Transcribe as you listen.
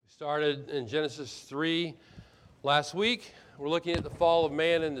Started in Genesis 3 last week. We're looking at the fall of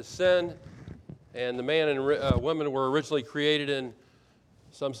man into sin, and the man and women were originally created in,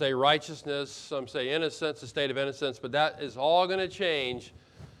 some say righteousness, some say innocence, a state of innocence, but that is all going to change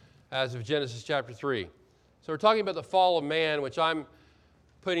as of Genesis chapter 3. So we're talking about the fall of man, which I'm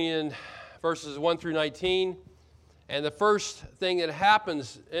putting in verses 1 through 19, and the first thing that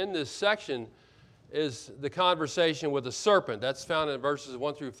happens in this section is the conversation with the serpent. That's found in verses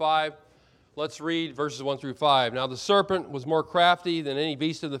 1 through 5. Let's read verses 1 through 5. Now the serpent was more crafty than any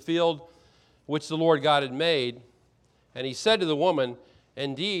beast of the field which the Lord God had made. And he said to the woman,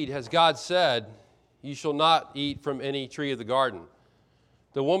 "Indeed, has God said, you shall not eat from any tree of the garden."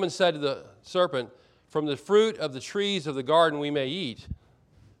 The woman said to the serpent, "From the fruit of the trees of the garden we may eat.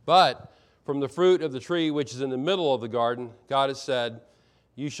 But from the fruit of the tree which is in the middle of the garden, God has said,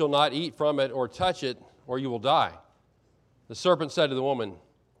 you shall not eat from it or touch it, or you will die." The serpent said to the woman,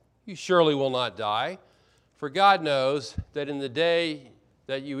 "You surely will not die, for God knows that in the day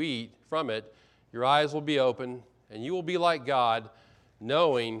that you eat from it, your eyes will be open, and you will be like God,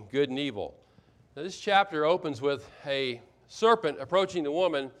 knowing good and evil." Now, this chapter opens with a serpent approaching the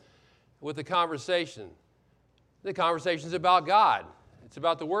woman with a conversation. The conversation is about God. It's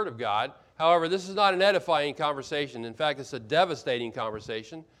about the Word of God. However, this is not an edifying conversation. In fact, it's a devastating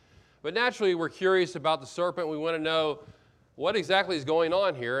conversation. But naturally, we're curious about the serpent. We want to know what exactly is going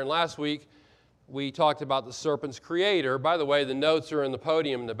on here. And last week, we talked about the serpent's creator. By the way, the notes are in the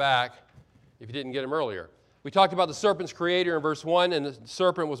podium in the back, if you didn't get them earlier. We talked about the serpent's creator in verse 1, and the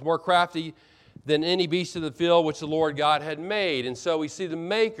serpent was more crafty than any beast of the field which the Lord God had made. And so we see the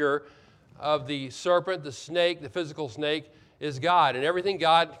maker of the serpent, the snake, the physical snake, is God. And everything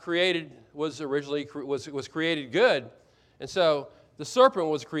God created was originally created good. And so the serpent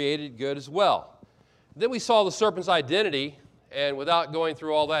was created good as well. Then we saw the serpent's identity, and without going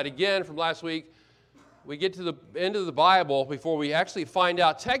through all that again from last week, we get to the end of the Bible before we actually find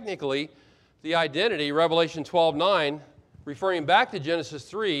out technically the identity. Revelation 12:9, referring back to Genesis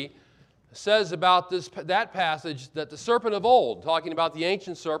 3, says about that passage that the serpent of old, talking about the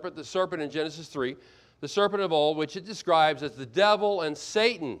ancient serpent, the serpent in Genesis 3, the serpent of old, which it describes as the devil and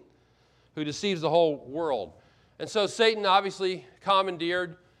Satan, who deceives the whole world. And so Satan obviously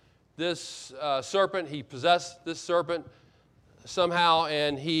commandeered this serpent. He possessed this serpent somehow,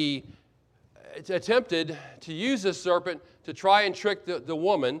 and he attempted to use this serpent to try and trick the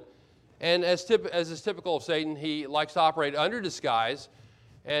woman. And as is typical of Satan, he likes to operate under disguise,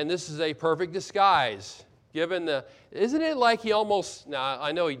 and this is a perfect disguise. Isn't it like he almost,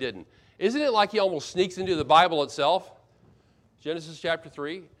 I know he didn't. Isn't it like he almost sneaks into the Bible itself? Genesis chapter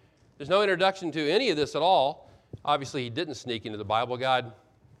 3. There's no introduction to any of this at all. Obviously, he didn't sneak into the Bible. God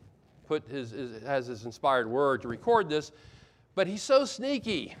has his inspired word to record this. But he's so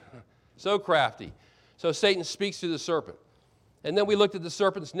sneaky, so crafty. So Satan speaks to the serpent. And then we looked at the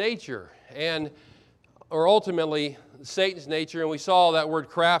serpent's nature, or ultimately Satan's nature, and we saw that word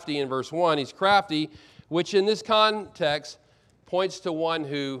crafty in verse 1. He's crafty, which in this context points to one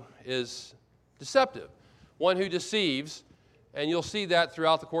who is deceptive, one who deceives, and you'll see that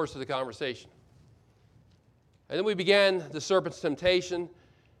throughout the course of the conversation. And then we began the serpent's temptation.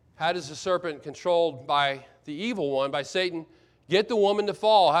 How does the serpent, controlled by the evil one, by Satan, get the woman to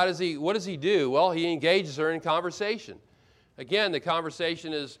fall? What does he do? Well, he engages her in conversation. Again, the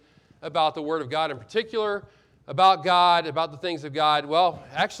conversation is about the Word of God in particular, about God, about the things of God. Well,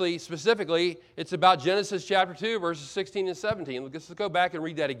 actually, specifically, it's about Genesis chapter 2, verses 16 and 17. Let's go back and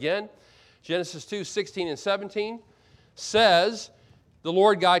read that again. Genesis 2, 16 and 17 says, "The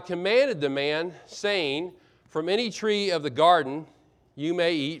Lord God commanded the man, saying, from any tree of the garden you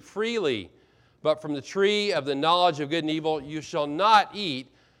may eat freely, but from the tree of the knowledge of good and evil you shall not eat,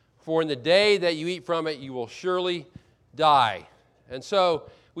 for in the day that you eat from it you will surely die." And so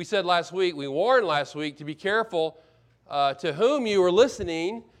we warned last week to be careful to whom you are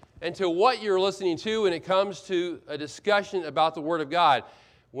listening and to what you're listening to when it comes to a discussion about the Word of God.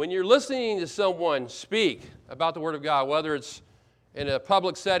 When you're listening to someone speak about the Word of God, whether it's in a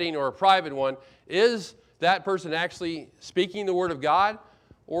public setting or a private one, is that person actually speaking the Word of God,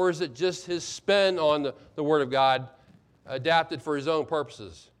 or is it just his spin on the Word of God adapted for his own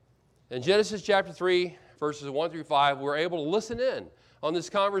purposes? In Genesis chapter 3, verses 1 through 5, we're able to listen in on this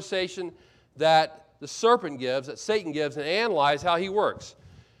conversation that the serpent gives, that Satan gives, and analyze how he works.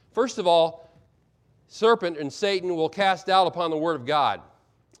 First of all, serpent and Satan will cast doubt upon the Word of God.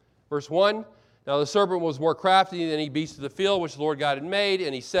 Verse 1, "Now the serpent was more crafty than any beast of the field which the Lord God had made,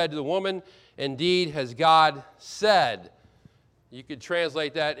 and he said to the woman, Indeed, has God said." You could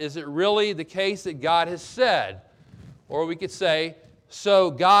translate that, is it really the case that God has said? Or we could say,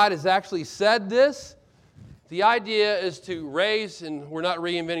 So God has actually said this. The idea is to raise, and we're not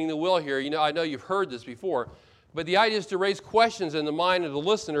reinventing the wheel here. I know you've heard this before, but the idea is to raise questions in the mind of the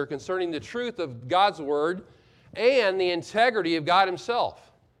listener concerning the truth of God's Word and the integrity of God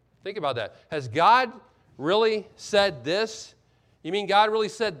Himself. Think about that. Has God really said this? You mean God really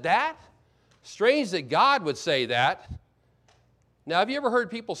said that? Strange that God would say that. Now, have you ever heard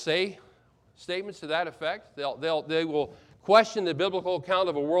people say statements to that effect? They will question the biblical account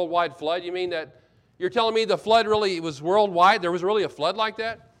of a worldwide flood. You mean that you're telling me the flood really was worldwide? There was really a flood like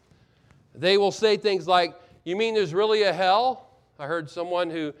that? They will say things like, you mean there's really a hell? I heard someone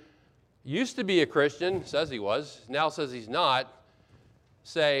who used to be a Christian, says he was, now says he's not,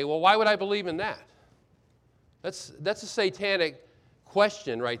 say, well, why would I believe in that? That's a satanic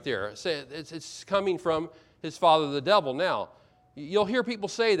question right there. It's coming from his father, the devil. Now, you'll hear people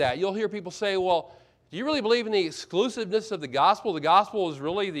say that. You'll hear people say, well, do you really believe in the exclusiveness of the gospel? The gospel is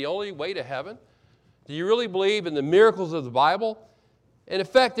really the only way to heaven? Do you really believe in the miracles of the Bible? In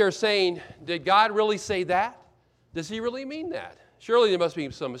effect, they're saying, did God really say that? Does He really mean that? Surely there must be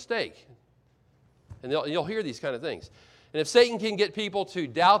some mistake. And you'll hear these kind of things. And if Satan can get people to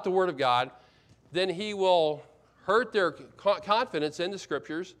doubt the Word of God, then he will hurt their confidence in the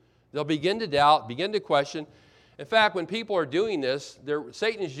Scriptures. They'll begin to doubt, begin to question. In fact, when people are doing this,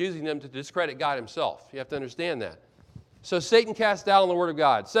 Satan is using them to discredit God Himself. You have to understand that. So Satan casts doubt on the Word of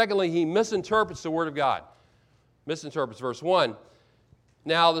God. Secondly, he misinterprets the Word of God. Misinterprets. Verse 1.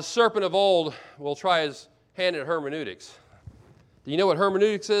 Now, the serpent of old will try his hand at hermeneutics. Do you know what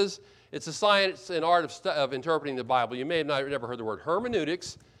hermeneutics is? It's a science and art of interpreting the Bible. You may have never heard the word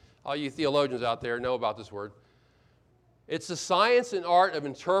hermeneutics. All you theologians out there know about this word. It's the science and art of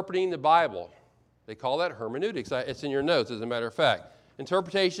interpreting the Bible. They call that hermeneutics. It's in your notes, as a matter of fact.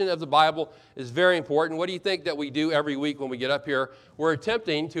 Interpretation of the Bible is very important. What do you think that we do every week when we get up here? We're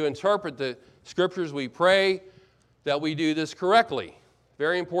attempting to interpret the Scriptures. We pray that we do this correctly.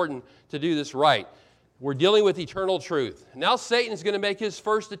 Very important to do this right. We're dealing with eternal truth. Now Satan is going to make his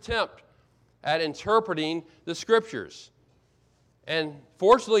first attempt at interpreting the Scriptures. And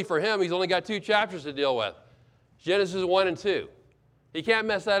fortunately for him, he's only got 2 chapters to deal with. Genesis 1 and 2. He can't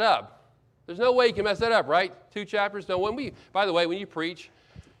mess that up. There's no way he can mess that up, right? 2 chapters. No, by the way, when you preach,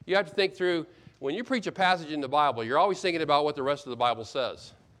 you have to think through, when you preach a passage in the Bible, you're always thinking about what the rest of the Bible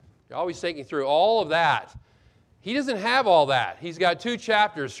says. You're always thinking through all of that. He doesn't have all that. He's got 2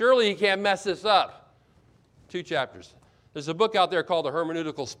 chapters. Surely he can't mess this up. 2 chapters. There's a book out there called The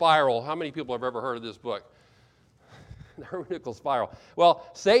Hermeneutical Spiral. How many people have ever heard of this book? The Hermeneutical Spiral. Well,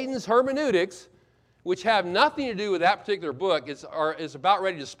 Satan's hermeneutics, which have nothing to do with that particular book, is about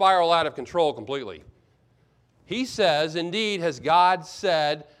ready to spiral out of control completely. He says, indeed, has God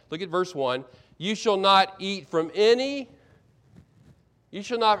said, look at verse 1, you shall not eat from any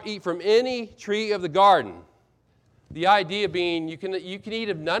tree of the garden. The idea being you can eat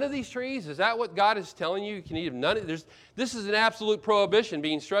of none of these trees? Is that what God is telling you? You can eat of none of this? This is an absolute prohibition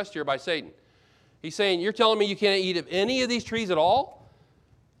being stressed here by Satan. He's saying, you're telling me you can't eat of any of these trees at all?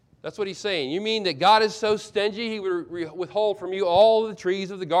 That's what he's saying. You mean that God is so stingy he would withhold from you all the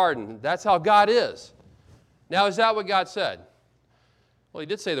trees of the garden? That's how God is. Now, is that what God said? Well, he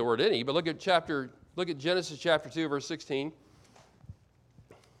did say the word any, but look at Genesis chapter 2, verse 16.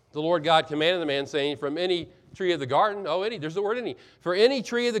 The Lord God commanded the man, saying, from any tree of the garden, there's the word any. For any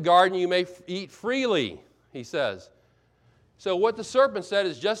tree of the garden you may eat freely, he says. So what the serpent said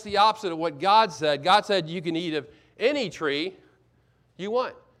is just the opposite of what God said. God said you can eat of any tree you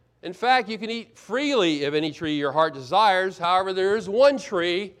want. In fact, you can eat freely of any tree your heart desires. However, there is one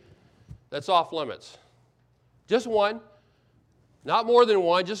tree that's off limits. Just one. Not more than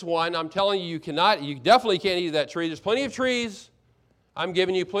one, just one. I'm telling you, you definitely can't eat of that tree. There's plenty of trees. I'm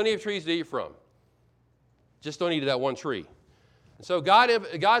giving you plenty of trees to eat from. Just don't eat of that one tree. And so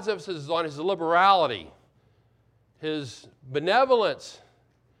God's emphasis is on His liberality, His benevolence,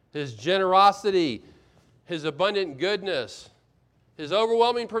 His generosity, His abundant goodness, His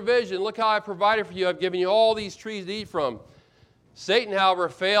overwhelming provision. Look how I've provided for you. I've given you all these trees to eat from. Satan, however,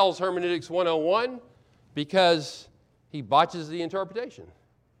 fails Hermeneutics 101 because he botches the interpretation.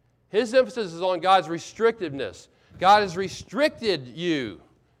 His emphasis is on God's restrictiveness. God has restricted you.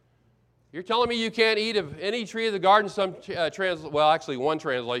 You're telling me you can't eat of any tree of the garden? Actually one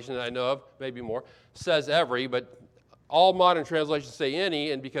translation that I know of, maybe more, says every, but all modern translations say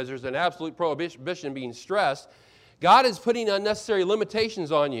any, and because there's an absolute prohibition being stressed, God is putting unnecessary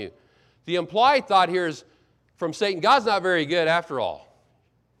limitations on you. The implied thought here is from Satan, God's not very good after all.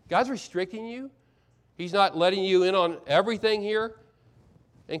 God's restricting you. He's not letting you in on everything here.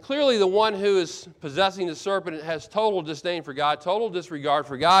 And clearly the one who is possessing the serpent has total disdain for God, total disregard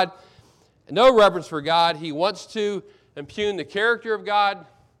for God, no reverence for God. He wants to impugn the character of God,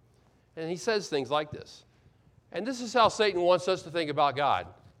 and he says things like this. And this is how Satan wants us to think about God.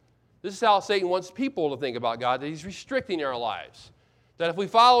 This is how Satan wants people to think about God, that he's restricting our lives. That if we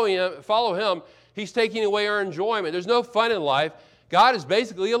follow him, he's taking away our enjoyment. There's no fun in life. God is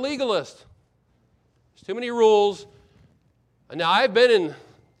basically a legalist. There's too many rules. And now I've been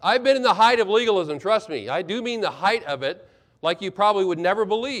in the height of legalism, trust me. I do mean the height of it, like you probably would never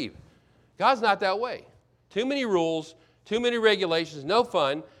believe. God's not that way. Too many rules, too many regulations, no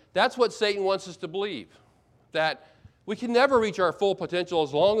fun. That's what Satan wants us to believe. That we can never reach our full potential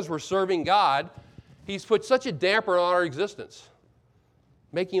as long as we're serving God. He's put such a damper on our existence,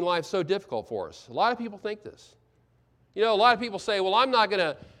 making life so difficult for us. A lot of people think this. You know, a lot of people say, well, I'm not going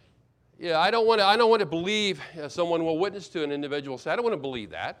to, I don't want to believe someone will witness to an individual. Say, I don't want to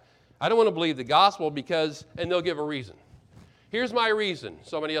believe that. I don't want to believe the gospel because, and they'll give a reason. Here's my reason.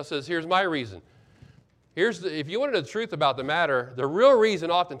 Somebody else says, here's my reason. If you want to know the truth about the matter, the real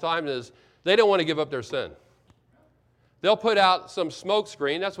reason oftentimes is they don't want to give up their sin. They'll put out some smoke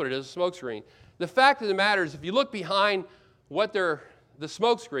screen. That's what it is, a smoke screen. The fact of the matter is, if you look behind the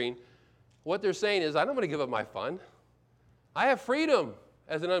smoke screen, what they're saying is, I don't want to give up my fun. I have freedom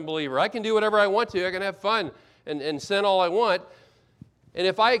as an unbeliever. I can do whatever I want to. I can have fun and sin all I want. And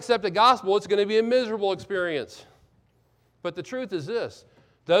if I accept the gospel, it's going to be a miserable experience. But the truth is this.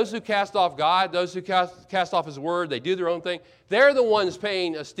 Those who cast off God, those who cast off His Word, they do their own thing, they're the ones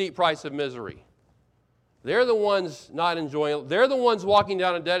paying a steep price of misery. They're the ones not enjoying it. They're the ones walking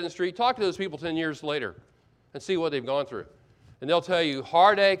down a dead-end street. Talk to those people 10 years later and see what they've gone through. And they'll tell you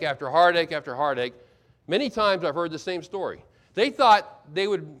heartache after heartache after heartache. Many times I've heard the same story. They thought they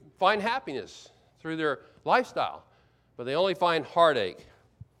would find happiness through their lifestyle, but they only find heartache.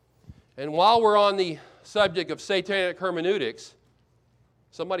 And while we're on the subject of satanic hermeneutics,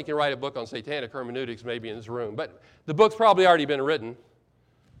 somebody can write a book on satanic hermeneutics maybe in this room, but the book's probably already been written,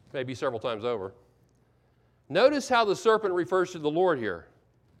 maybe several times over. Notice how the serpent refers to the Lord here.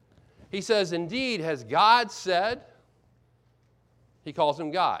 He says, indeed, has God said? He calls him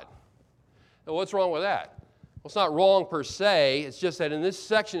God. Now, what's wrong with that? Well, it's not wrong per se. It's just that in this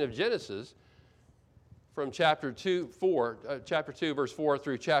section of Genesis, from chapter 2, verse 4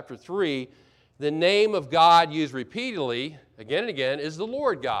 through chapter 3, the name of God used repeatedly, again and again, is the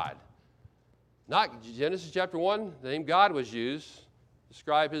Lord God. Not Genesis chapter 1, the name God was used to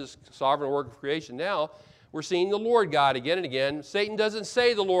describe His sovereign work of creation. Now, we're seeing the Lord God again and again. Satan doesn't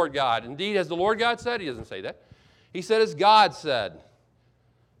say the Lord God. Indeed, has the Lord God said? He doesn't say that. He said as God said.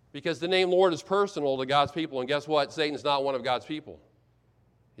 Because the name Lord is personal to God's people. And guess what? Satan's not one of God's people.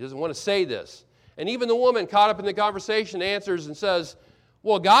 He doesn't want to say this. And even the woman caught up in the conversation answers and says,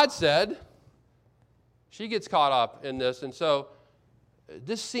 well, God said. She gets caught up in this. And so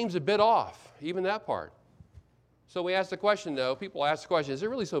this seems a bit off, even that part. So we ask the question, though. People ask the question, is it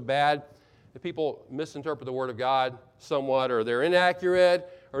really so bad if people misinterpret the Word of God somewhat, or they're inaccurate,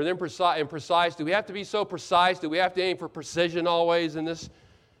 or they're imprecise? Do we have to be so precise? Do we have to aim for precision always in this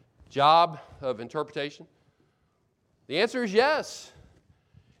job of interpretation? The answer is yes.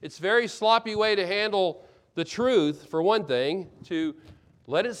 It's a very sloppy way to handle the truth, for one thing, to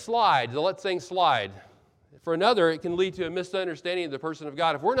let it slide, to let things slide. For another, it can lead to a misunderstanding of the person of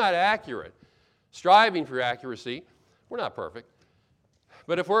God. If we're not accurate, striving for accuracy, we're not perfect.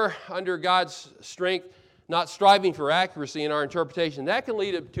 But if we're under God's strength, not striving for accuracy in our interpretation, that can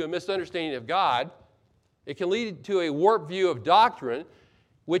lead to a misunderstanding of God. It can lead to a warped view of doctrine,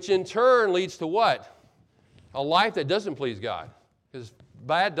 which in turn leads to what? A life that doesn't please God. Because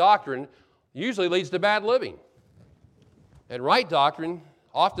bad doctrine usually leads to bad living. And right doctrine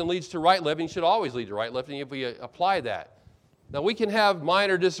often leads to right living, should always lead to right living if we apply that. Now, we can have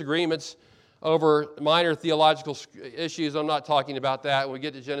minor disagreements over minor theological issues. I'm not talking about that. When we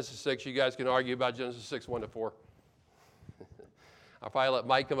get to Genesis 6, you guys can argue about Genesis 6, 1 to 4. I'll probably let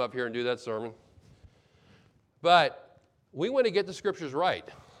Mike come up here and do that sermon. But we want to get the Scriptures right.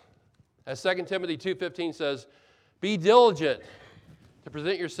 As 2 Timothy 2:15 says, be diligent to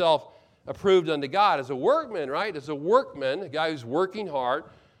present yourself approved unto God as a workman, right? As a workman, a guy who's working hard,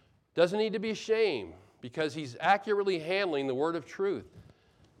 doesn't need to be ashamed because he's accurately handling the word of truth.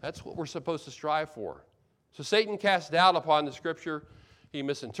 That's what we're supposed to strive for. So Satan casts doubt upon the Scripture. He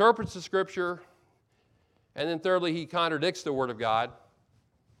misinterprets the Scripture. And then thirdly, he contradicts the Word of God.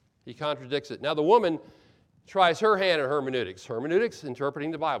 He contradicts it. Now the woman tries her hand at hermeneutics. Hermeneutics,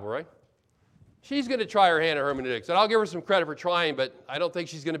 interpreting the Bible, right? She's going to try her hand at hermeneutics. And I'll give her some credit for trying, but I don't think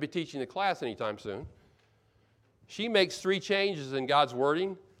she's going to be teaching the class anytime soon. she makes three changes in God's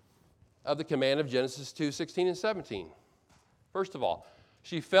wording of the command of Genesis 2:16 and 17. First of all,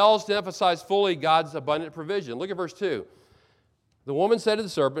 she fails to emphasize fully God's abundant provision. Look at verse 2. The woman said to the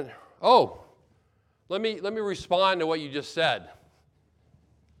serpent, "Oh, let me respond to what you just said.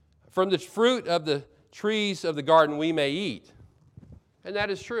 From the fruit of the trees of the garden we may eat." And that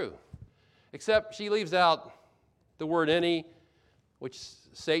is true. Except she leaves out the word any, which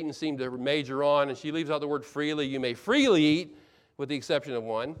Satan seemed to major on, and she leaves out the word freely. You may freely eat, with the exception of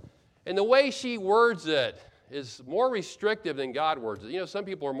one. And the way she words it is more restrictive than God words it. You know, some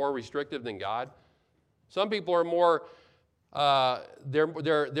people are more restrictive than God. Some people are more,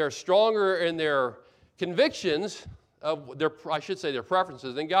 they're stronger in their convictions of their, I should say, their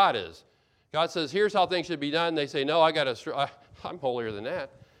preferences than God is. God says, here's how things should be done. They say, no, I'm holier than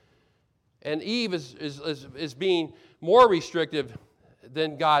that. And Eve is being more restrictive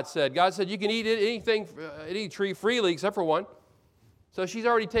than God said. God said, you can eat anything, any tree freely except for one. So she's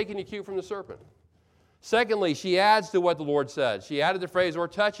already taken the cue from the serpent. Secondly, she adds to what the Lord said. She added the phrase, or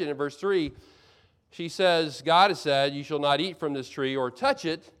touch it, in verse 3. She says, God has said, you shall not eat from this tree or touch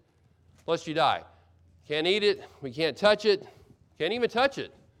it, lest you die. Can't eat it, we can't touch it, can't even touch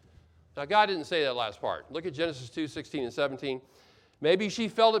it. Now, God didn't say that last part. Look at Genesis 2:16 and 17. Maybe she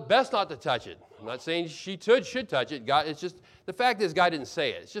felt it best not to touch it. I'm not saying she should touch it. God, it's just, the fact is, God didn't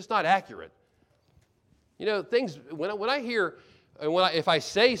say it. It's just not accurate. You know, things, when I hear, if I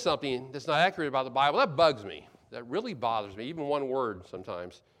say something that's not accurate about the Bible, that bugs me. That really bothers me, even one word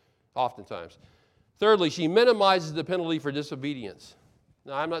sometimes, oftentimes. Thirdly, she minimizes the penalty for disobedience.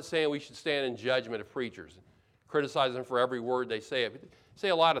 Now, I'm not saying we should stand in judgment of preachers, criticize them for every word they say. They say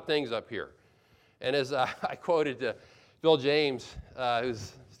a lot of things up here. And as I quoted Bill James,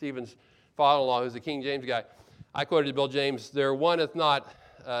 who's Stephen's father-in-law, who's the King James guy, I quoted to Bill James, there wanteth not,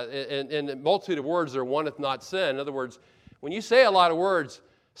 in a multitude of words, there wanteth not sin. In other words, when you say a lot of words,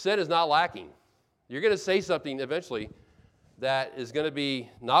 sin is not lacking. You're going to say something eventually that is going to be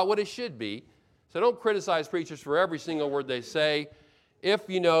not what it should be. So don't criticize preachers for every single word they say if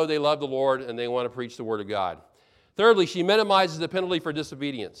you know they love the Lord and they want to preach the Word of God. Thirdly, she minimizes the penalty for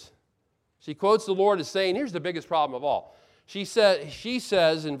disobedience. She quotes the Lord as saying, here's the biggest problem of all. She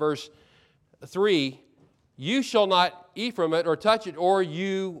says in verse 3, you shall not eat from it or touch it, or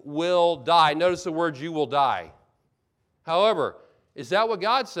you will die. Notice the words, you will die. However, is that what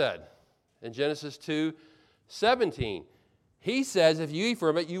God said? In Genesis 2:17, He says, if you eat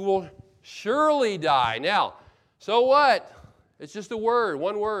from it, you will surely die. Now, so what? It's just a word,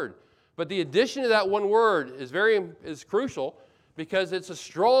 one word. But the addition of that one word is crucial because it's a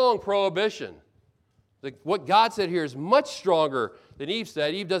strong prohibition. What God said here is much stronger than Eve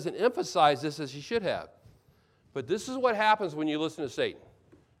said. Eve doesn't emphasize this as she should have. But this is what happens when you listen to Satan.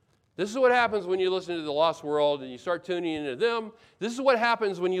 This is what happens when you listen to the lost world and you start tuning into them. This is what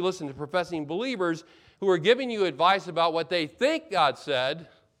happens when you listen to professing believers who are giving you advice about what they think God said,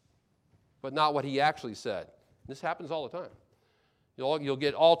 but not what He actually said. This happens all the time. You'll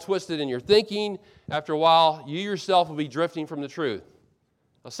get all twisted in your thinking. After a while, you yourself will be drifting from the truth.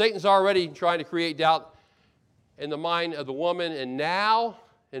 Now, Satan's already trying to create doubt in the mind of the woman, and now,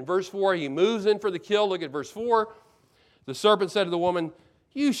 in verse 4, he moves in for the kill. Look at verse 4. The serpent said to the woman,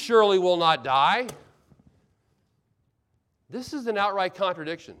 you surely will not die. This is an outright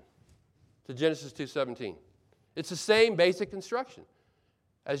contradiction to Genesis 2:17. It's the same basic construction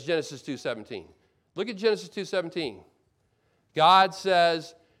as Genesis 2:17. Look at Genesis 2:17. God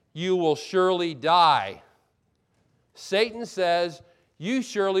says, you will surely die. Satan says, you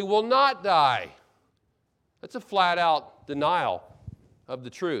surely will not die. That's a flat-out denial of the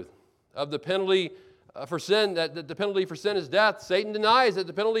truth, of the penalty for sin, that the penalty for sin is death. Satan denies that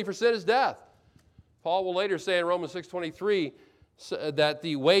the penalty for sin is death. Paul will later say in Romans 6:23 that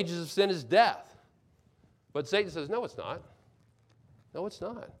the wages of sin is death. But Satan says, no, it's not. No, it's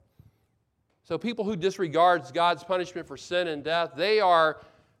not. So people who disregard God's punishment for sin and death, they are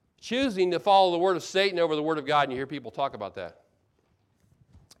choosing to follow the word of Satan over the word of God, and you hear people talk about that.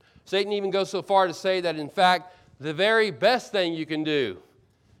 Satan even goes so far to say that, in fact, the very best thing you can do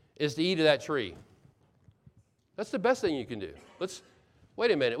is to eat of that tree. That's the best thing you can do.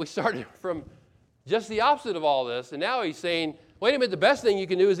 Wait a minute. We started from just the opposite of all this, and now he's saying, wait a minute, the best thing you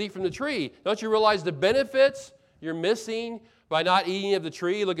can do is eat from the tree. Don't you realize the benefits you're missing by not eating of the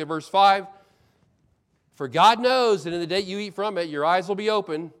tree? Look at verse 5. For God knows that in the day you eat from it, your eyes will be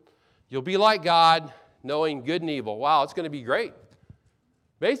open. You'll be like God, knowing good and evil. Wow, it's going to be great.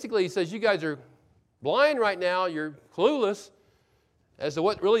 Basically, he says, you guys are blind right now. You're clueless as to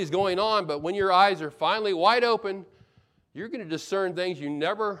what really is going on. But when your eyes are finally wide open, you're going to discern things you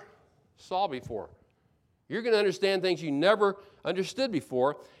never saw before. You're going to understand things you never understood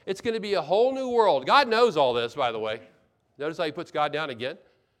before. It's going to be a whole new world. God knows all this, by the way. Notice how he puts God down again.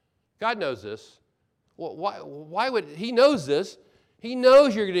 God knows this. Well, why would he knows this? He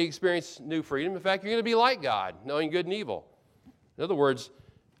knows you're going to experience new freedom. In fact, you're going to be like God, knowing good and evil. In other words,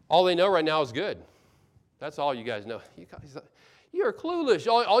 all they know right now is good. That's all you guys know. You are clueless.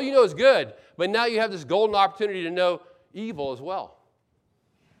 All you know is good. But now you have this golden opportunity to know evil as well.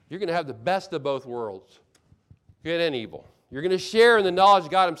 You're going to have the best of both worlds, good and evil. You're going to share in the knowledge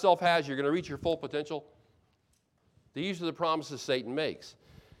God himself has. You're going to reach your full potential. These are the promises Satan makes.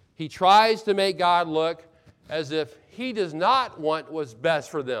 He tries to make God look as if he does not want what's best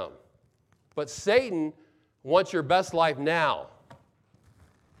for them. But Satan wants your best life now.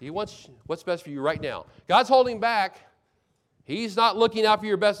 He wants what's best for you right now. God's holding back. He's not looking out for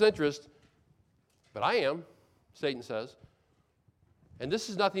your best interest. But I am, Satan says. And this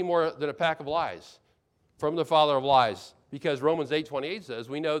is nothing more than a pack of lies from the father of lies. Because Romans 8:28 says,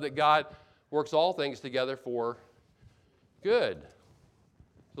 we know that God works all things together for good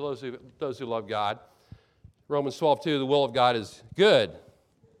to those who love God. Romans 12:2, the will of God is good.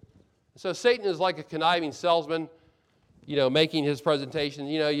 So Satan is like a conniving salesman, making his presentation.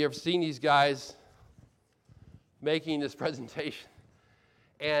 You ever seen these guys making this presentation?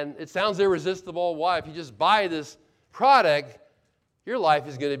 And it sounds irresistible. Why? If you just buy this product, your life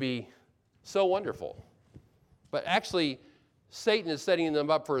is going to be so wonderful. But actually, Satan is setting them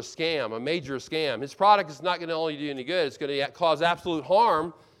up for a scam, a major scam. His product is not going to only do any good, it's going to cause absolute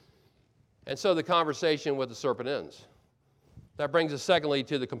harm. And so the conversation with the serpent ends. That brings us, secondly,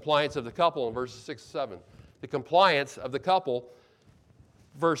 to the compliance of the couple in verses 6 and 7. The compliance of the couple.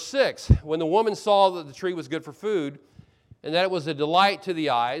 Verse 6, when the woman saw that the tree was good for food, and that it was a delight to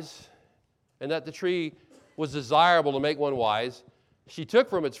the eyes, and that the tree was desirable to make one wise, she took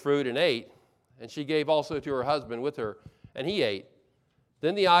from its fruit and ate, and she gave also to her husband with her, and he ate.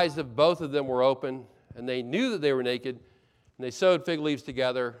 Then the eyes of both of them were open, and they knew that they were naked, and they sewed fig leaves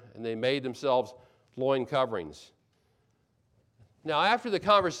together, and they made themselves loin coverings. Now, after the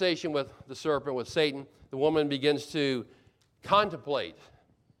conversation with the serpent, with Satan, the woman begins to contemplate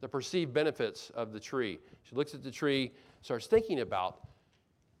the perceived benefits of the tree. She looks at the tree, starts thinking about,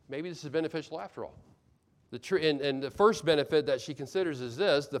 maybe this is beneficial after all. The tree, and the first benefit that she considers is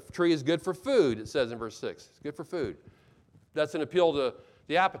this: the tree is good for food, it says in verse 6. It's good for food. That's an appeal to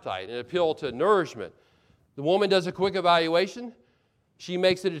the appetite, an appeal to nourishment. The woman does a quick evaluation. She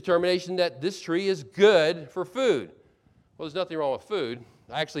makes the determination that this tree is good for food. Well, there's nothing wrong with food.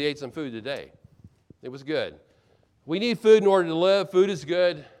 I actually ate some food today. It was good. We need food in order to live. Food is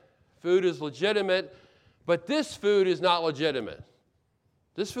good. Food is legitimate. But this food is not legitimate.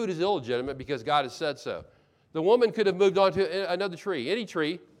 This food is illegitimate because God has said so. The woman could have moved on to another tree, any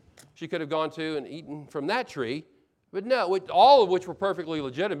tree. She could have gone to and eaten from that tree. But no, all of which were perfectly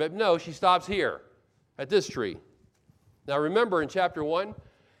legitimate. No, she stops here at this tree. Now remember in chapter 1,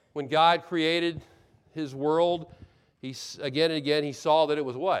 when God created his world, again and again, he saw that it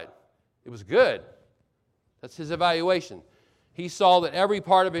was what? It was good. That's his evaluation. He saw that every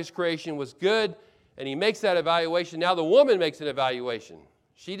part of his creation was good, and he makes that evaluation. Now the woman makes an evaluation.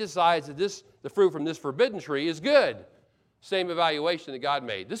 She decides that the fruit from this forbidden tree is good. Same evaluation that God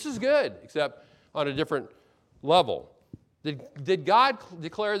made. This is good, except on a different level. Did God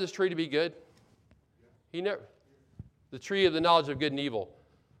declare this tree to be good? He never. The tree of the knowledge of good and evil.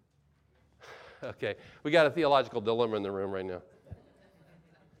 Okay, we got a theological dilemma in the room right now.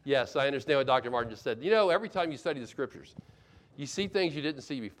 Yes, I understand what Dr. Martin just said. Every time you study the scriptures, you see things you didn't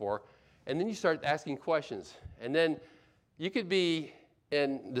see before, and then you start asking questions. And then you could be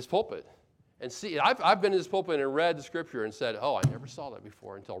in this pulpit and see. I've been in this pulpit and read the scripture and said, oh, I never saw that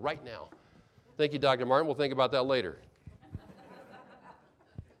before until right now. Thank you, Dr. Martin. We'll think about that later.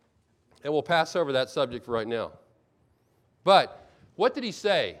 And we'll pass over that subject for right now. But what did he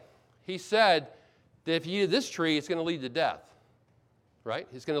say? He said that if you eat this tree, it's going to lead to death. Right?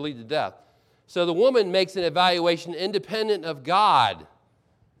 It's going to lead to death. So the woman makes an evaluation independent of God.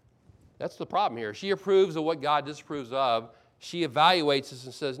 That's the problem here. She approves of what God disapproves of. She evaluates this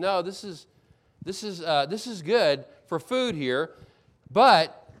and says, no, this is good for food here.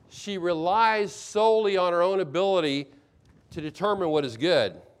 But she relies solely on her own ability to determine what is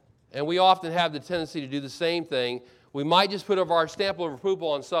good. And we often have the tendency to do the same thing. We might just put our stamp of approval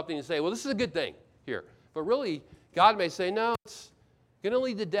on something and say, well, this is a good thing here. But really, God may say, no, it's going to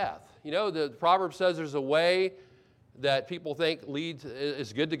lead to death. The proverb says there's a way that people think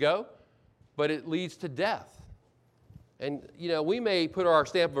is good to go, but it leads to death. And, we may put our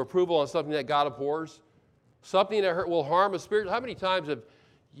stamp of approval on something that God abhors, something that will harm a spirit. How many times have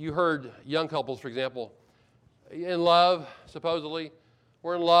you heard young couples, for example, in love, supposedly.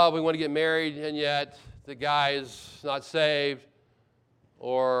 We're in love, we want to get married, and yet the guy is not saved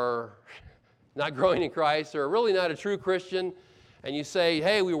or not growing in Christ or really not a true Christian. And you say,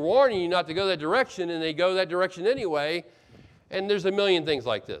 hey, we were warning you not to go that direction, and they go that direction anyway. And there's a million things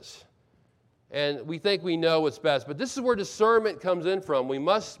like this. And we think we know what's best. But this is where discernment comes in from. We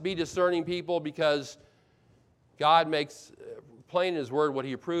must be discerning people because God makes plain in His Word what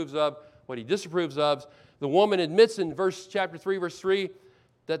He approves of, what He disapproves of. The woman admits in chapter 3, verse 3,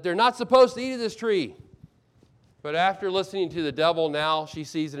 that they're not supposed to eat of this tree. But after listening to the devil, now she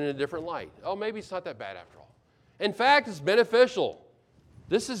sees it in a different light. Oh, maybe it's not that bad after all. In fact, it's beneficial.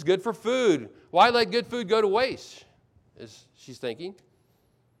 This is good for food. Why let good food go to waste, is she's thinking.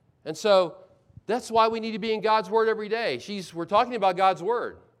 And so that's why we need to be in God's Word every day. We're talking about God's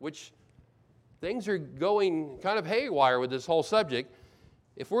Word, which things are going kind of haywire with this whole subject.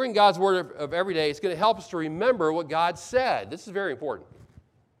 If we're in God's Word of every day, it's going to help us to remember what God said. This is very important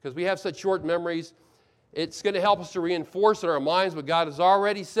because we have such short memories. It's going to help us to reinforce in our minds what God has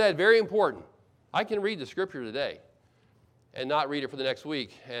already said. Very important. I can read the Scripture today and not read it for the next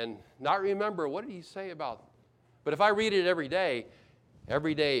week and not remember what did He say about. But if I read it every day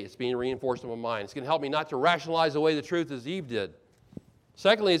it's being reinforced in my mind. It's going to help me not to rationalize away the truth as Eve did.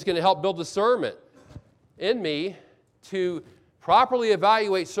 Secondly, it's going to help build discernment in me to properly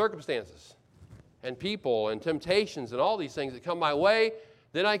evaluate circumstances and people and temptations and all these things that come my way.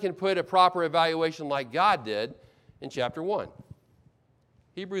 Then I can put a proper evaluation like God did in chapter 1.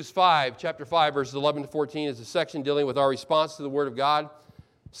 Hebrews 5, chapter 5, verses 11 to 14 is a section dealing with our response to the Word of God.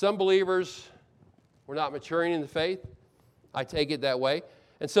 Some believers were not maturing in the faith. I take it that way.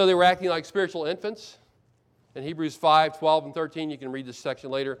 And so they were acting like spiritual infants. In Hebrews 5, 12 and 13, you can read this section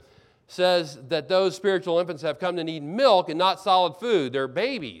later, says that those spiritual infants have come to need milk and not solid food. They're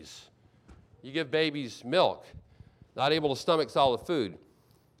babies. You give babies milk, not able to stomach solid food.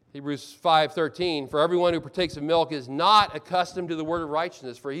 Hebrews 5:13, for everyone who partakes of milk is not accustomed to the word of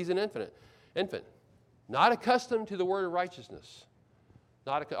righteousness, for he's an infant. Not accustomed to the word of righteousness.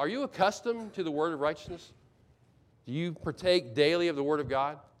 Are you accustomed to the word of righteousness? Do you partake daily of the word of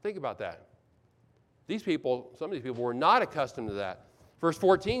God? Think about that. Some of these people were not accustomed to that. Verse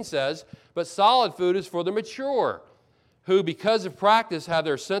 14 says, but solid food is for the mature, who because of practice have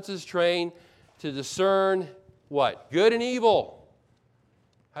their senses trained to discern what? Good and evil.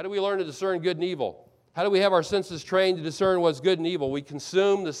 How do we learn to discern good and evil? How do we have our senses trained to discern what's good and evil? We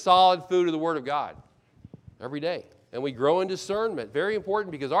consume the solid food of the Word of God every day. And we grow in discernment. Very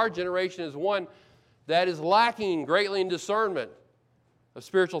important because our generation is one that is lacking greatly in discernment of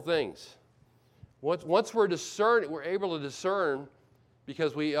spiritual things. Once we're able to discern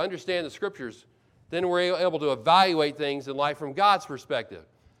because we understand the Scriptures, then we're able to evaluate things in life from God's perspective.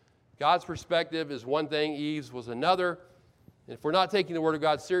 God's perspective is one thing, Eve's was another. And if we're not taking the Word of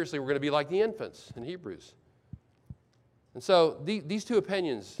God seriously, we're going to be like the infants in Hebrews. And so these two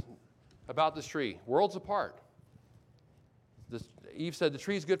opinions about this tree, worlds apart. Eve said the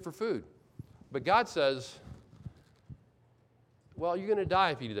tree is good for food. But God says, well, you're going to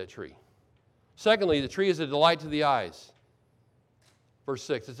die if you eat that tree. Secondly, the tree is a delight to the eyes. Verse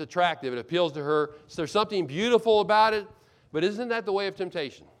 6, it's attractive. It appeals to her. So there's something beautiful about it, but isn't that the way of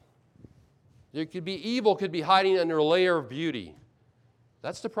temptation? Evil could be hiding under a layer of beauty.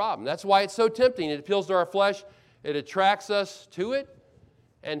 That's the problem. That's why it's so tempting. It appeals to our flesh. It attracts us to it.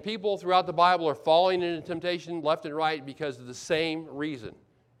 And people throughout the Bible are falling into temptation left and right because of the same reason.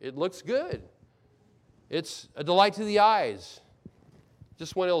 It looks good. It's a delight to the eyes.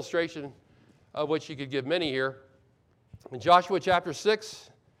 Just one illustration of which you could give many here. In Joshua chapter 6,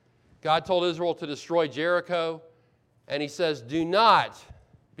 God told Israel to destroy Jericho. And He says, do not,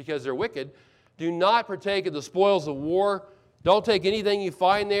 because they're wicked, do not partake of the spoils of war. Don't take anything you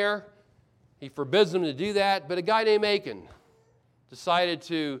find there. He forbids them to do that. But a guy named Achan decided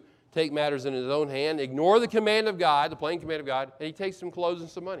to take matters in his own hand, ignore the command of God, the plain command of God, and he takes some clothes and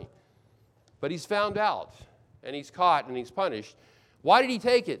some money. But he's found out, and he's caught, and he's punished. Why did he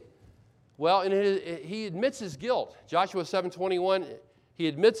take it? Well, he admits his guilt. Joshua 7:21, he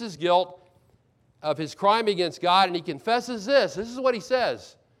admits his guilt of his crime against God, and he confesses this. This is what he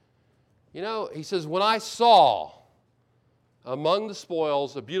says. You know, he says, when I saw among the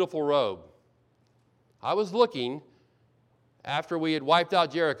spoils a beautiful robe, I was looking after we had wiped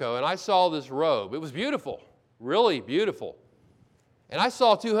out Jericho, and I saw this robe. It was beautiful, really beautiful. And I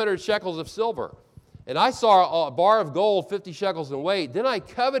saw 200 shekels of silver. And I saw a bar of gold, 50 shekels in weight. Then I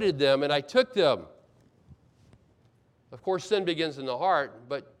coveted them, and I took them. Of course, sin begins in the heart,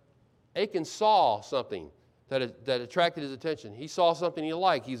 but Achan saw something that attracted his attention. He saw something he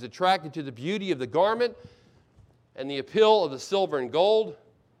liked. He's attracted to the beauty of the garment, and the appeal of the silver and gold,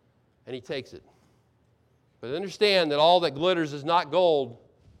 and he takes it. But understand that all that glitters is not gold.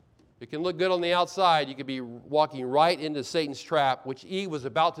 It can look good on the outside. You could be walking right into Satan's trap, which Eve was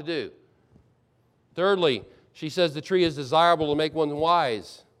about to do. Thirdly, she says the tree is desirable to make one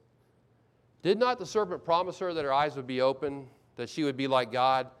wise. Did not the serpent promise her that her eyes would be open, that she would be like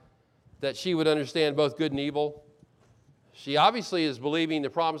God, that she would understand both good and evil? She obviously is believing the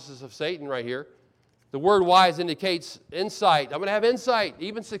promises of Satan right here. The word wise indicates insight. I'm going to have insight,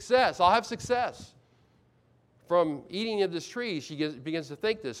 even success. I'll have success. From eating of this tree, she begins to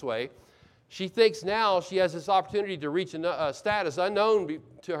think this way. She thinks now she has this opportunity to reach a status unknown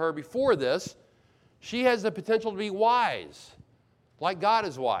to her before this. She has the potential to be wise, like God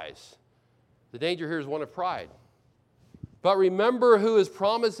is wise. The danger here is one of pride. But remember who is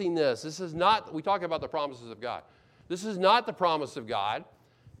promising this. This is not, we talk about the promises of God. This is not the promise of God.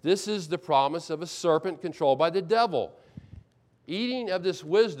 This is the promise of a serpent controlled by the devil. Eating of this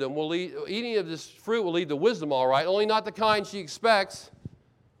fruit will lead to wisdom, all right, only not the kind she expects.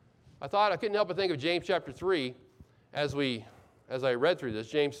 I couldn't help but think of James chapter 3 as I read through this.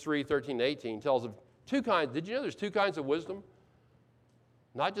 James 3, 13 to 18 tells of two kinds. Did you know there's two kinds of wisdom?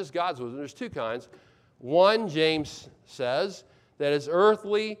 Not just God's wisdom, there's two kinds. One, James says, that is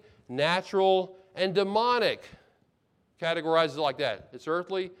earthly, natural, and demonic. Categorizes it like that. It's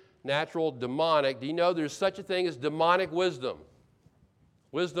earthly, natural, demonic. Do you know there's such a thing as demonic wisdom?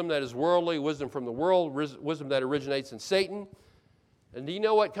 Wisdom that is worldly, wisdom from the world, wisdom that originates in Satan. And do you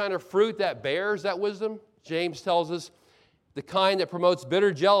know what kind of fruit that bears, that wisdom? James tells us the kind that promotes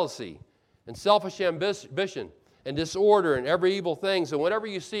bitter jealousy and selfish ambition and disorder and every evil thing. So whenever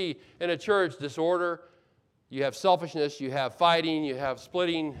you see in a church disorder, you have selfishness, you have fighting, you have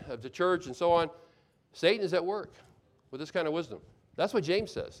splitting of the church and so on, Satan is at work with this kind of wisdom. That's what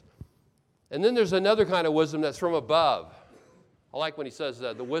James says. And then there's another kind of wisdom that's from above. I like when he says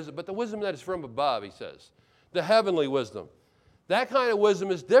that, the wisdom that is from above, he says. The heavenly wisdom. That kind of wisdom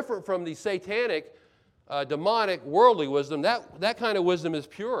is different from the satanic, demonic, worldly wisdom. That kind of wisdom is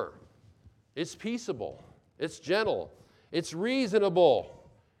pure. It's peaceable. It's gentle. It's reasonable.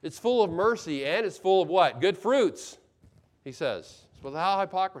 It's full of mercy, and it's full of what? Good fruits, he says. It's without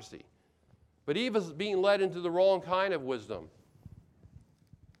hypocrisy. But Eve is being led into the wrong kind of wisdom.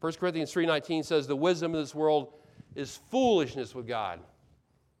 1 Corinthians 3:19 says the wisdom of this world is foolishness with God.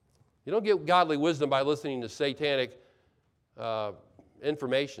 You don't get godly wisdom by listening to satanic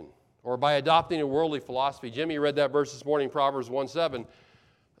information or by adopting a worldly philosophy. Jimmy read that verse this morning, Proverbs 1:7.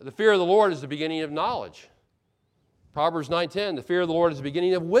 The fear of the Lord is the beginning of knowledge. Proverbs 9:10, the fear of the Lord is the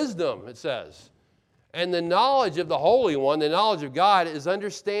beginning of wisdom, it says. And the knowledge of the Holy One, the knowledge of God, is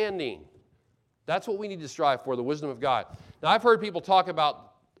understanding. That's what we need to strive for, the wisdom of God. Now, I've heard people talk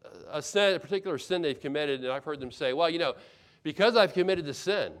about a particular sin they've committed, and I've heard them say, well, because I've committed the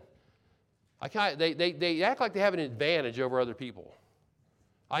sin, they act like they have an advantage over other people.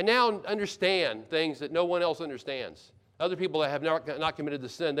 I now understand things that no one else understands. Other people that have not committed the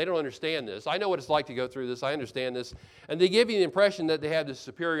sin, they don't understand this. I know what it's like to go through this. I understand this. And they give you the impression that they have this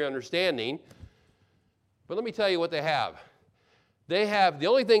superior understanding. But let me tell you what they have. The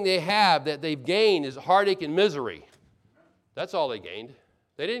only thing they have that they've gained is heartache and misery. That's all they gained.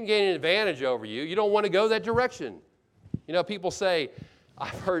 They didn't gain an advantage over you. You don't want to go that direction. People say,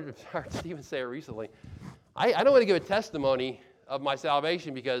 I've heard Stephen say it recently, I don't want to give a testimony of my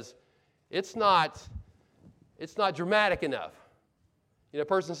salvation because it's not dramatic enough. A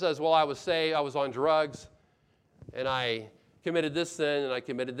person says, well, I was saved, I was on drugs, and I committed this sin, and I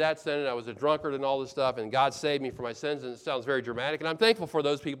committed that sin, and I was a drunkard and all this stuff, and God saved me from my sins, and it sounds very dramatic, and I'm thankful for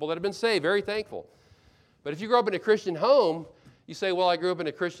those people that have been saved, very thankful. But if you grow up in a Christian home, you say, well, I grew up in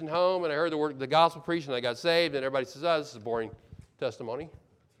a Christian home, and I heard the gospel preached, and I got saved, and everybody says, oh, this is a boring testimony.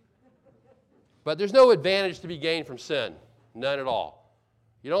 But there's no advantage to be gained from sin, none at all.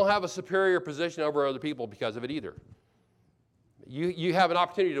 You don't have a superior position over other people because of it either. You have an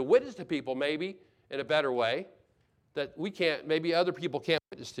opportunity to witness to people maybe in a better way that maybe other people can't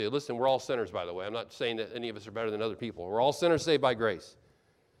witness to. Listen, we're all sinners, by the way. I'm not saying that any of us are better than other people. We're all sinners saved by grace.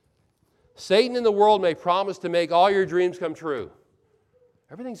 Satan in the world may promise to make all your dreams come true.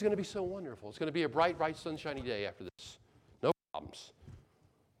 Everything's going to be so wonderful. It's going to be a bright, bright, sunshiny day after this. No problems.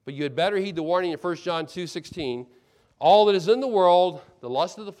 But you had better heed the warning in 1 John 2:16. All that is in the world, the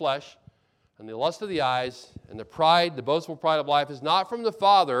lust of the flesh, and the lust of the eyes, and the boastful pride of life is not from the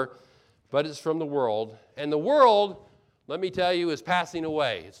Father, but it's from the world. And the world, let me tell you, is passing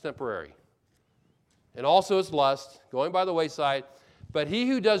away. It's temporary. And also its lust, going by the wayside. But he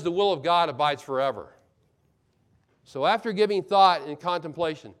who does the will of God abides forever. So after giving thought and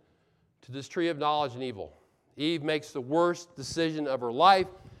contemplation to this tree of knowledge and evil, Eve makes the worst decision of her life.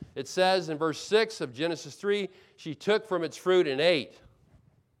 It says in verse 6 of Genesis 3, she took from its fruit and ate.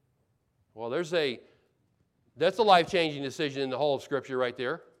 Well, that's a life-changing decision in the whole of Scripture right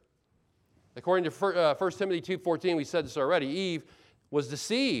there. According to 1 Timothy 2:14, we said this already, Eve was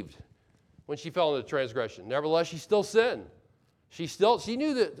deceived when she fell into transgression. Nevertheless, she still sinned. She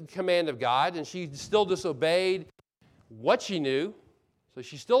knew the command of God, and she still disobeyed what she knew, so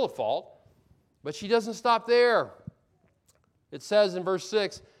she's still at fault. But she doesn't stop there. It says in verse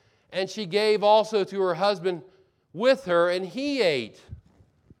 6, and she gave also to her husband with her, and he ate.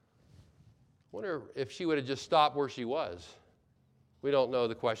 I wonder if she would have just stopped where she was. We don't know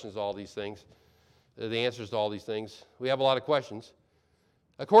the questions to all these things, the answers to all these things. We have a lot of questions.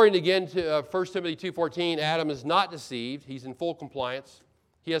 According again to 1 Timothy 2:14, Adam is not deceived. He's in full compliance.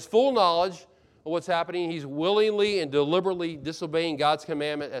 He has full knowledge of what's happening. He's willingly and deliberately disobeying God's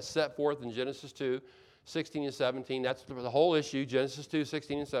commandment as set forth in Genesis 2:16 and 17. That's the whole issue, Genesis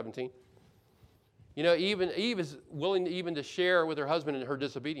 2:16 and 17. You know, Eve is willing even to share with her husband in her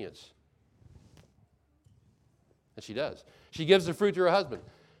disobedience. And she does. She gives the fruit to her husband.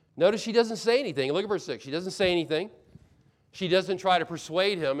 Notice she doesn't say anything. Look at verse 6. She doesn't say anything. She doesn't try to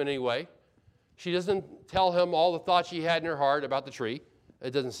persuade him in any way. She doesn't tell him all the thoughts she had in her heart about the tree.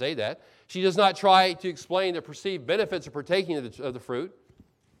 It doesn't say that. She does not try to explain the perceived benefits of partaking of the fruit.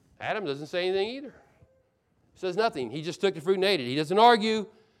 Adam doesn't say anything either. He says nothing. He just took the fruit and ate it. He doesn't argue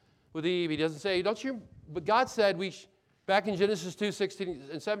with Eve. He doesn't say, don't you? But God said back in Genesis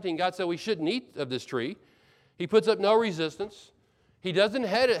 2:16 and 17, God said we shouldn't eat of this tree. He puts up no resistance. He doesn't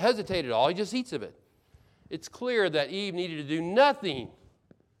hesitate at all. He just eats of it. It's clear that Eve needed to do nothing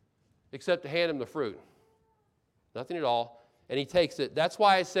except to hand him the fruit. Nothing at all. And he takes it. That's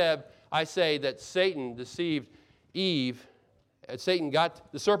why I say that Satan deceived Eve. The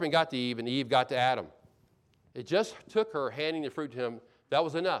serpent got to Eve, and Eve got to Adam. It just took her handing the fruit to him. That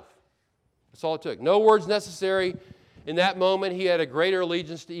was enough. That's all it took. No words necessary. In that moment, he had a greater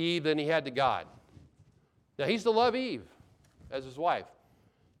allegiance to Eve than he had to God. Now, he's to love Eve as his wife,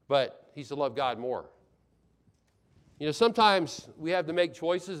 but he's to love God more. You know, sometimes we have to make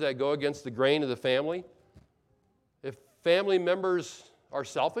choices that go against the grain of the family. If family members are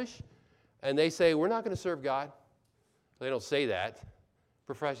selfish and they say, we're not going to serve God, they don't say that.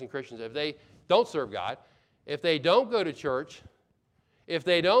 Professing Christians, if they don't serve God, if they don't go to church, if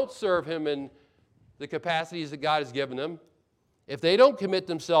they don't serve Him in the capacities that God has given them, if they don't commit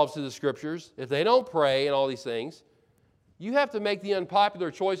themselves to the Scriptures, if they don't pray and all these things, you have to make the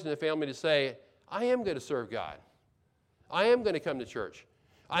unpopular choice in the family to say, I am going to serve God. I am going to come to church.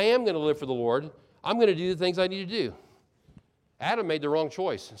 I am going to live for the Lord. I'm going to do the things I need to do. Adam made the wrong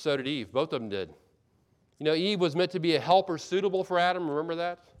choice, and so did Eve. Both of them did. You know, Eve was meant to be a helper suitable for Adam. Remember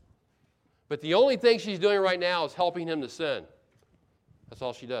that? But the only thing she's doing right now is helping him to sin. That's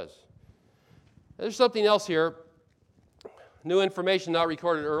all she does. There's something else here. New information not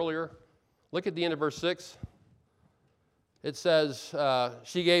recorded earlier. Look at the end of verse 6. It says,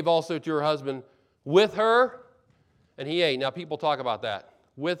 she gave also to her husband with her, and he ate. Now, people talk about that.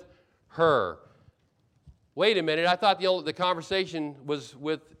 With her. Wait a minute. I thought the conversation was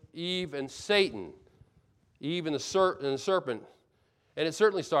with Eve and Satan. Eve and the serpent. And it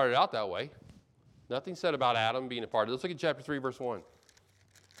certainly started out that way. Nothing said about Adam being a part of it. Let's look at chapter 3, verse 1.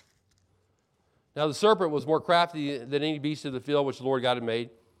 Now the serpent was more crafty than any beast of the field which the Lord God had made.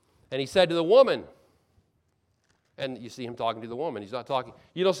 And he said to the woman, and you see him talking to the woman.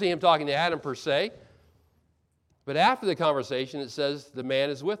 You don't see him talking to Adam per se. But after the conversation, it says the man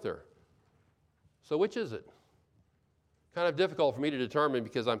is with her. So which is it? Kind of difficult for me to determine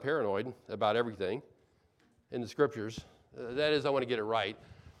because I'm paranoid about everything in the Scriptures. That is, I want to get it right.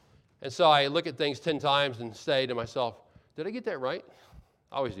 And so I look at things 10 times and say to myself, did I get that right?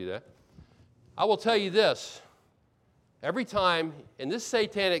 I always do that. I will tell you this. Every time, in this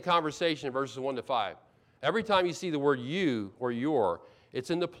satanic conversation in verses 1 to 5, every time you see the word you or your,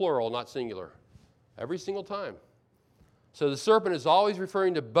 it's in the plural, not singular. Every single time. So the serpent is always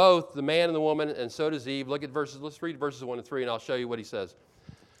referring to both the man and the woman, and so does Eve. Let's read verses 1 and 3, and I'll show you what he says.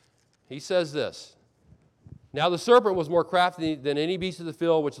 He says this. Now the serpent was more crafty than any beast of the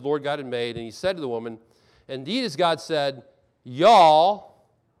field which the Lord God had made, and he said to the woman, indeed, as God said, y'all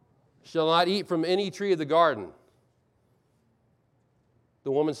shall not eat from any tree of the garden.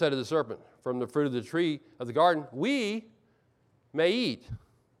 The woman said to the serpent, from the fruit of the tree of the garden, we may eat.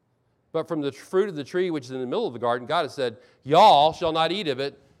 But from the fruit of the tree which is in the middle of the garden, God has said, y'all shall not eat of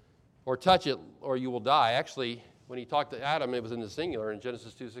it or touch it, or you will die. Actually, when he talked to Adam, it was in the singular in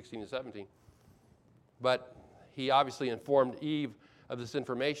Genesis 2:16 and 17. But he obviously informed Eve of this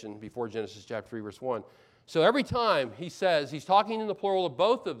information before Genesis chapter 3, verse 1. So every time he says, he's talking in the plural of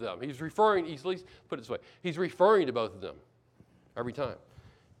both of them. He's referring, at least put it this way, he's referring to both of them every time.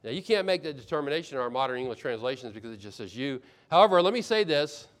 Now, you can't make that determination in our modern English translations because it just says you. However, let me say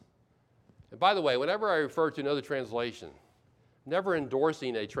this. And by the way, whenever I refer to another translation, never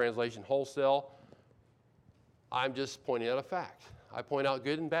endorsing a translation wholesale, I'm just pointing out a fact. I point out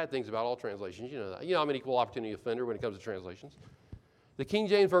good and bad things about all translations. You know that. You know I'm an equal opportunity offender when it comes to translations. The King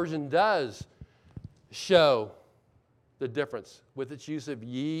James Version does show the difference with its use of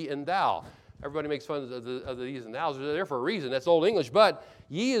ye and thou. Everybody makes fun of the ye's and thou's. They're there for a reason. That's Old English. But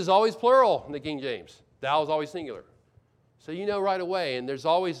ye is always plural in the King James. Thou is always singular. So you know right away. And there's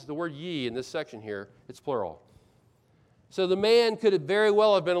always the word ye in this section here. It's plural. So the man could have very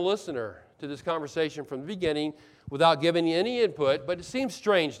well have been a listener to this conversation from the beginning without giving any input. But it seems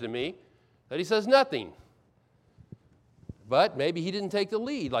strange to me that he says nothing. But maybe he didn't take the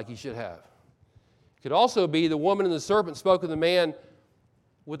lead like he should have. It could also be the woman and the serpent spoke of the man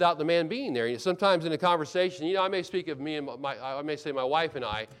without the man being there. Sometimes in a conversation, I may speak of me and I may say my wife and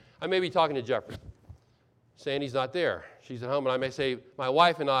I may be talking to Jeffrey. Sandy's not there. She's at home, and I may say my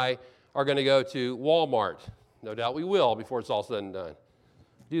wife and I are going to go to Walmart. No doubt we will before it's all said and done.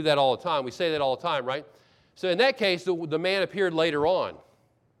 Do that all the time. We say that all the time, right? So in that case, the man appeared later on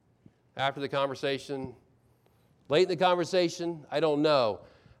after the conversation. Late in the conversation, I don't know.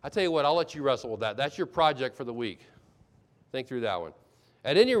 I tell you what, I'll let you wrestle with that. That's your project for the week. Think through that one.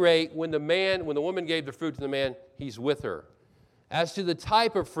 At any rate, when the woman gave the fruit to the man, he's with her. As to the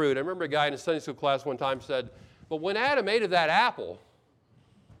type of fruit, I remember a guy in a Sunday school class one time said, but when Adam ate of that apple,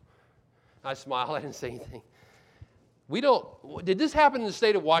 I smiled, I didn't say anything. Did this happen in the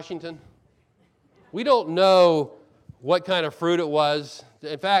state of Washington? We don't know what kind of fruit it was.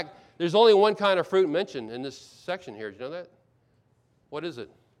 In fact, there's only one kind of fruit mentioned in this section here. Did you know that? What is it?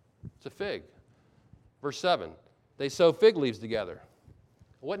 It's a fig. Verse 7, they sew fig leaves together.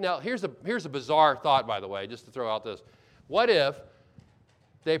 What now? Here's a bizarre thought, by the way, just to throw out this. What if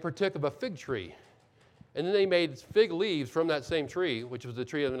they partook of a fig tree, and then they made fig leaves from that same tree, which was the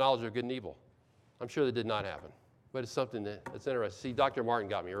tree of the knowledge of good and evil? I'm sure that did not happen, but it's something that's interesting. See, Dr. Martin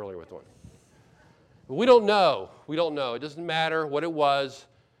got me earlier with one. But we don't know. We don't know. It doesn't matter what it was,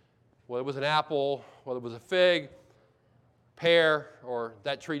 whether it was an apple, whether it was a fig, pear, or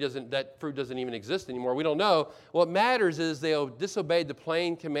that fruit doesn't even exist anymore. We don't know. What matters is they disobeyed the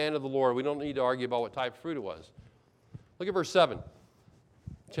plain command of the Lord. We don't need to argue about what type of fruit it was. Look at verse 7,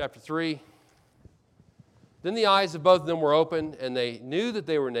 chapter 3. Then the eyes of both of them were opened, and they knew that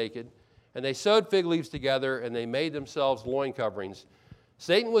they were naked, and they sewed fig leaves together, and they made themselves loin coverings.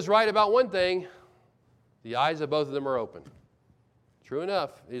 Satan was right about one thing. The eyes of both of them are open. True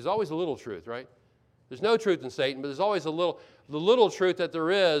enough. There's always a little truth, right? There's no truth in Satan, but there's always the little truth that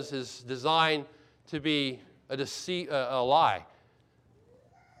there is designed to be a lie.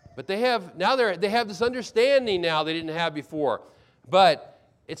 But they have this understanding now they didn't have before. But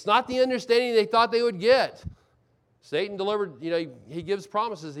it's not the understanding they thought they would get. Satan delivered, he gives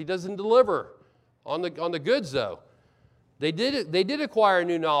promises. He doesn't deliver on the goods, though. They did acquire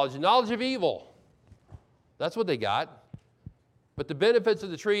new knowledge, knowledge of evil. That's what they got. But the benefits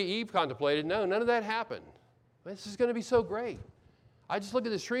of the tree Eve contemplated, no, none of that happened. This is going to be so great. I just look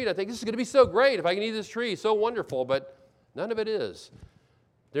at this tree and I think this is going to be so great if I can eat this tree, so wonderful, but none of it is.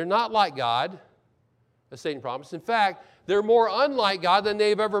 They're not like God, as Satan promised. In fact, they're more unlike God than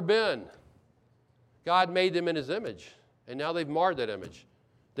they've ever been. God made them in his image, and now they've marred that image.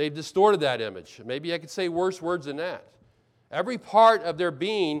 They've distorted that image. Maybe I could say worse words than that. Every part of their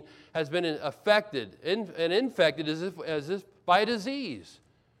being has been affected and infected as if by a disease.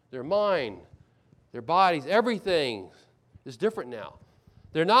 Their mind, their bodies, everything is different now.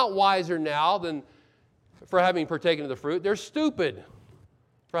 They're not wiser now than for having partaken of the fruit. They're stupid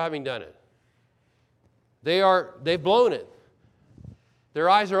for having done it. They've blown it. Their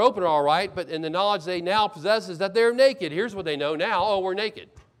eyes are open all right, but in the knowledge they now possess is that they're naked. Here's what they know now. Oh, we're naked.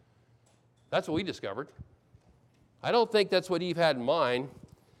 That's what we discovered. I don't think that's what Eve had in mind.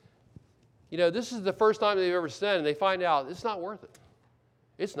 This is the first time they've ever sinned, and they find out it's not worth it.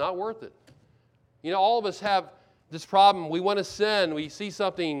 It's not worth it. All of us have this problem. We want to sin. We see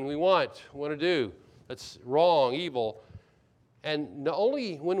something we want to do that's wrong, evil. And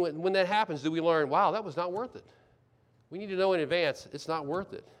only when that happens do we learn, wow, that was not worth it. We need to know in advance, it's not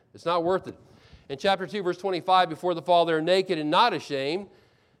worth it. It's not worth it. In chapter 2, verse 25, before the fall, they're naked and not ashamed.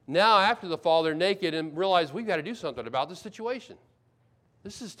 Now, after the fall, they're naked and realize we've got to do something about this situation.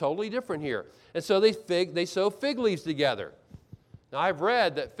 This is totally different here. And so they sew fig leaves together. Now, I've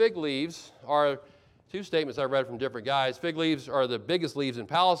read that fig leaves are two statements I read from different guys. Fig leaves are the biggest leaves in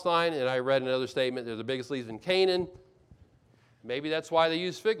Palestine, and I read another statement, they're the biggest leaves in Canaan. Maybe that's why they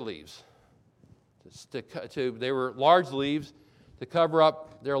use fig leaves. They were large leaves to cover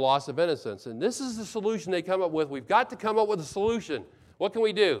up their loss of innocence. And this is the solution they come up with. We've got to come up with a solution. What can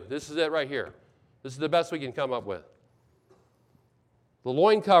we do? This is it right here. This is the best we can come up with. The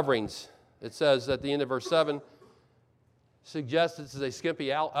loin coverings, it says at the end of verse 7, suggests this is a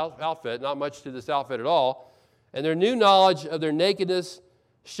skimpy outfit, not much to this outfit at all. And their new knowledge of their nakedness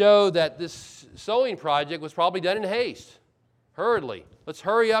showed that this sewing project was probably done in haste, hurriedly. Let's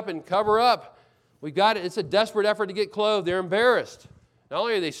hurry up and cover up. We've got it. It's a desperate effort to get clothed. They're embarrassed. Not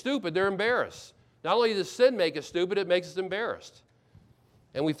only are they stupid, they're embarrassed. Not only does sin make us stupid, it makes us embarrassed.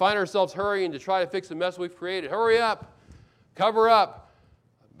 And we find ourselves hurrying to try to fix the mess we've created. Hurry up. Cover up.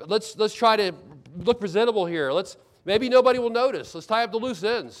 Let's try to look presentable here. Maybe nobody will notice. Let's tie up the loose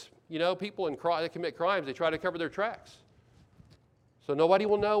ends. You know, people that commit crimes, they try to cover their tracks. So nobody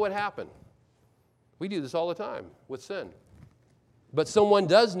will know what happened. We do this all the time with sin. But someone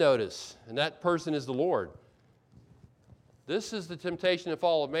does notice, and that person is the Lord. This is the temptation and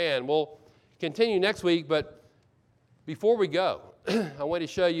fall of man. We'll continue next week, but before we go, I want to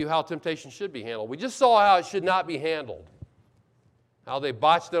show you how temptation should be handled. We just saw how it should not be handled, how they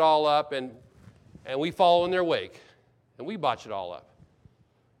botched it all up, and we follow in their wake, and we botch it all up.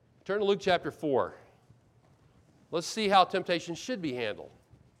 Turn to Luke chapter 4. Let's see how temptation should be handled.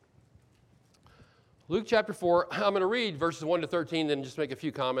 Luke chapter 4, I'm going to read verses 1 to 13, then just make a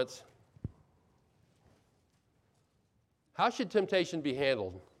few comments. How should temptation be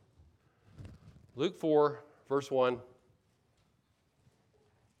handled? Luke 4, verse 1.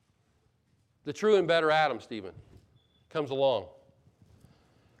 The true and better Adam, Stephen, comes along.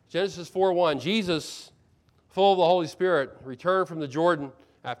 Genesis 4:1, Jesus, full of the Holy Spirit, returned from the Jordan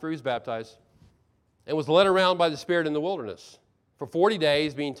after he was baptized and was led around by the Spirit in the wilderness for 40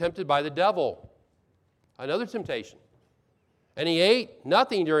 days, being tempted by the devil. Another temptation. And he ate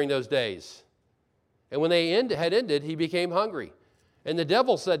nothing during those days. And when they had ended, he became hungry. And the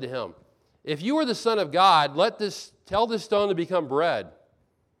devil said to him, "If you are the Son of God, tell this stone to become bread."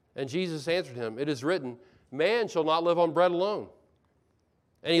 And Jesus answered him, "It is written, man shall not live on bread alone."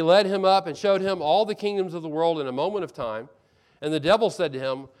 And he led him up and showed him all the kingdoms of the world in a moment of time. And the devil said to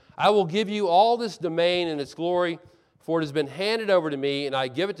him, "I will give you all this domain and its glory, for it has been handed over to me, and I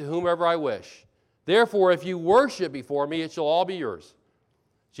give it to whomever I wish. Therefore, if you worship before me, it shall all be yours."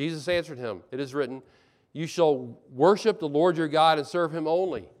 Jesus answered him, "It is written, you shall worship the Lord your God and serve him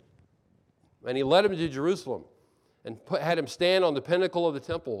only." And he led him to Jerusalem and had him stand on the pinnacle of the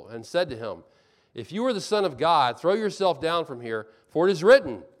temple and said to him, "If you are the Son of God, throw yourself down from here, for it is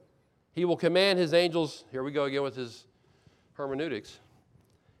written, he will command his angels," here we go again with his hermeneutics,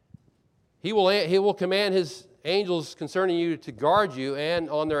 he will command his angels concerning you to guard you, and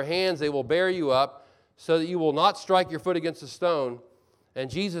on their hands they will bear you up, so that you will not strike your foot against a stone. And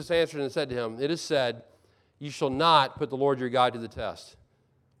Jesus answered and said to him, "It is said, you shall not put the Lord your God to the test."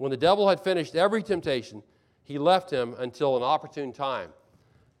 When the devil had finished every temptation, he left him until an opportune time.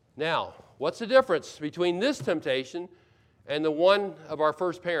 Now, what's the difference between this temptation and the one of our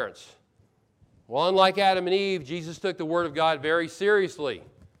first parents? Well, unlike Adam and Eve, Jesus took the Word of God very seriously.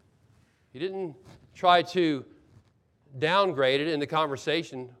 He didn't try to downgrade it in a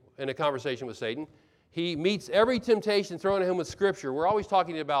conversation with Satan. He meets every temptation thrown at him with Scripture. We're always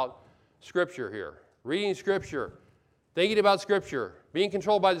talking about Scripture here. Reading Scripture, thinking about Scripture, being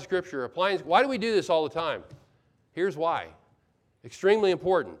controlled by the Scripture, applying. Why do we do this all the time? Here's why. Extremely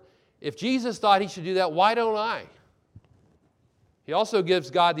important. If Jesus thought he should do that, why don't I? He also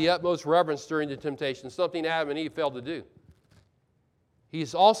gives God the utmost reverence during the temptation, something Adam and Eve failed to do.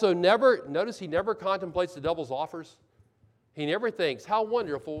 He's also notice he never contemplates the devil's offers. He never thinks, how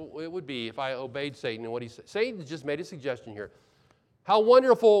wonderful it would be if I obeyed Satan and what he said. Satan just made a suggestion here. How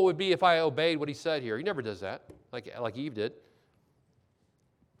wonderful it would be if I obeyed what he said here. He never does that, like Eve did.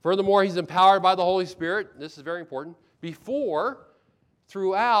 Furthermore, he's empowered by the Holy Spirit. This is very important. Before,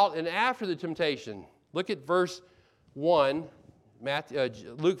 throughout, and after the temptation. Look at verse 1,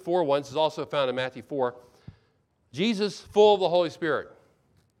 Luke 4:1. This is also found in Matthew 4. Jesus, full of the Holy Spirit,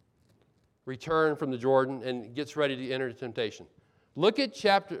 returned from the Jordan and gets ready to enter the temptation. Look at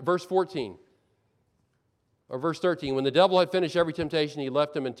verse 14. Or verse 13, when the devil had finished every temptation, he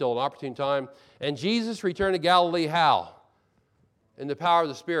left him until an opportune time. And Jesus returned to Galilee how? In the power of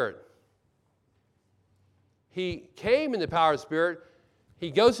the Spirit. He came in the power of the Spirit.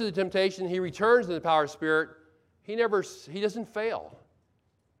 He goes through the temptation. He returns in the power of the Spirit. He doesn't fail.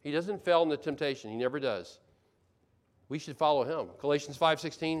 He doesn't fail in the temptation. He never does. We should follow him. Galatians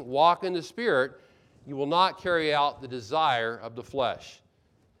 5:16, walk in the Spirit, you will not carry out the desire of the flesh.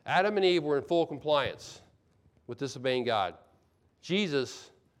 Adam and Eve were in full compliance with disobeying God.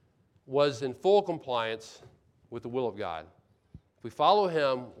 Jesus was in full compliance with the will of God. If we follow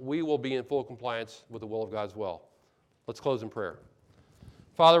him, we will be in full compliance with the will of God as well. Let's close in prayer.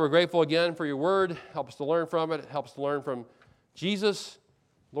 Father, we're grateful again for your word. Help us to learn from it. Help us to learn from Jesus.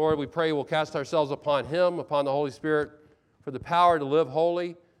 Lord, we pray we'll cast ourselves upon him, upon the Holy Spirit, for the power to live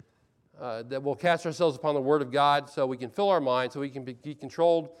holy, that we'll cast ourselves upon the word of God so we can fill our minds, so we can be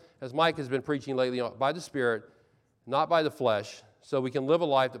controlled, as Mike has been preaching lately, by the Spirit, not by the flesh, so we can live a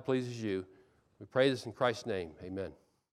life that pleases you. We pray this in Christ's name. Amen.